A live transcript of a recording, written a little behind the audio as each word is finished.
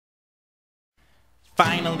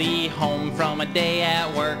Finally home from a day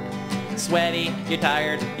at work. Sweaty, you're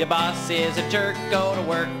tired, your boss is a jerk. Go to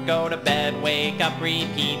work, go to bed, wake up,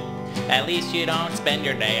 repeat. At least you don't spend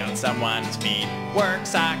your day on someone's feet. Work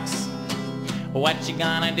sucks. What you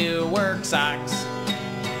gonna do? Work sucks.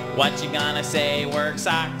 What you gonna say? Work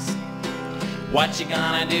sucks. What you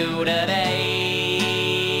gonna do today?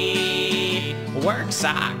 Work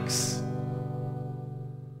sucks.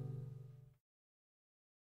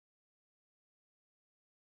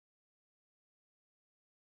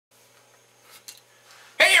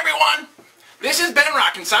 Hey everyone! This is Ben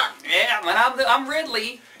RockinSock. Yeah, and I'm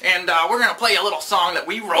Ridley. And we're going to play a little song that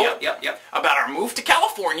we wrote Yep. about our move to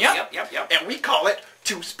California. Yep. And we call it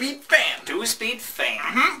Two-Speed Fan. Two-Speed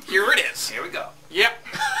Fan. Here it is. Here we go. Yep.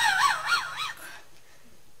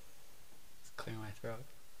 Let's clear my throat.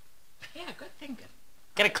 Yeah, good thinking.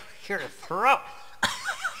 Gotta clear the throat.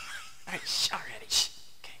 Alright, shh already. Shh.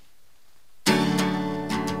 Okay.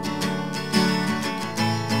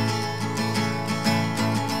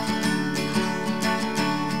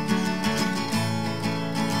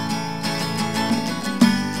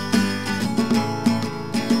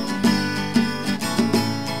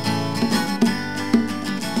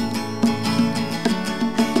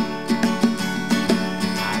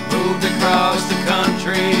 Across the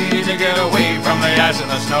country to get away from the ice and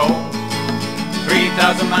the snow.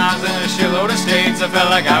 3,000 miles in a shitload of states, I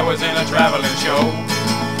felt like I was in a traveling show.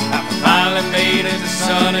 I finally made it to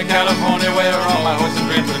sunny California, where all my hopes and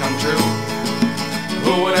dreams would come true.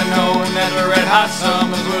 Who would have known that the red hot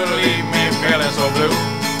summers would leave me feeling so blue?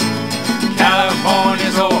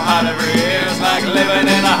 California's so hot every year, it's like living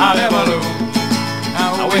in a hot air balloon.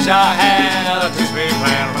 I wish I had a two-speed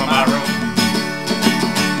plan for my room.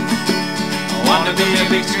 Wanted to be a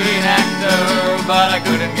big screen actor, but I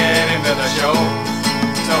couldn't get into the show.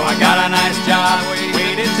 So I got a nice job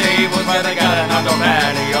waiting tables where they got an outdoor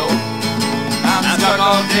patio. I'm stuck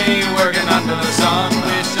all day working under the sun,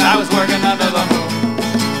 wish I was working under the moon.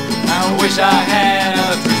 I wish I had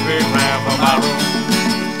a two-speed plan for my room.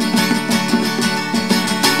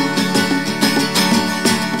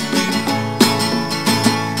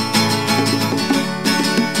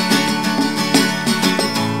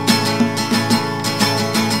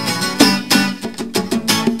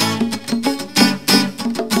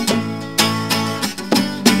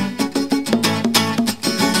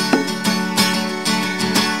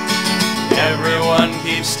 Everyone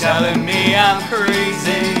keeps telling me I'm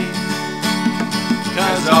crazy,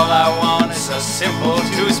 'cause all I want is a simple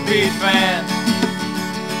two-speed fan.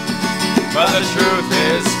 But the truth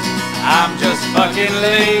is, I'm just fucking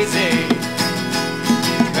lazy,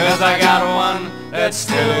 'cause I got one that's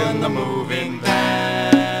still in the moving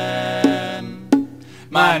van.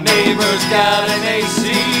 My neighbor's got an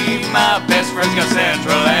AC, my best friend's got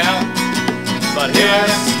central air. But here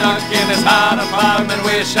I'm stuck in this hot apartment,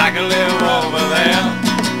 wish I could live over there.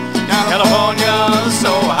 California's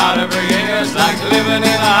so hot every year, it's like living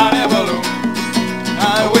in a hot air balloon.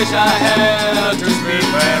 I wish I had a two-speed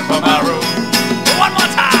fan for my room. One more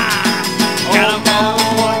time!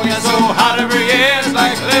 California's so hot every year, it's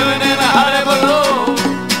like living in a hot air balloon.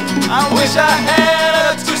 I wish I had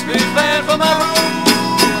a two-speed fan for my room.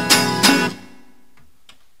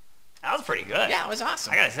 That was pretty good. Yeah, it was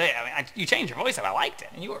awesome. I gotta say, you changed your voice and I liked it.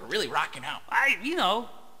 And you were really rocking out.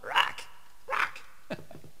 Rock.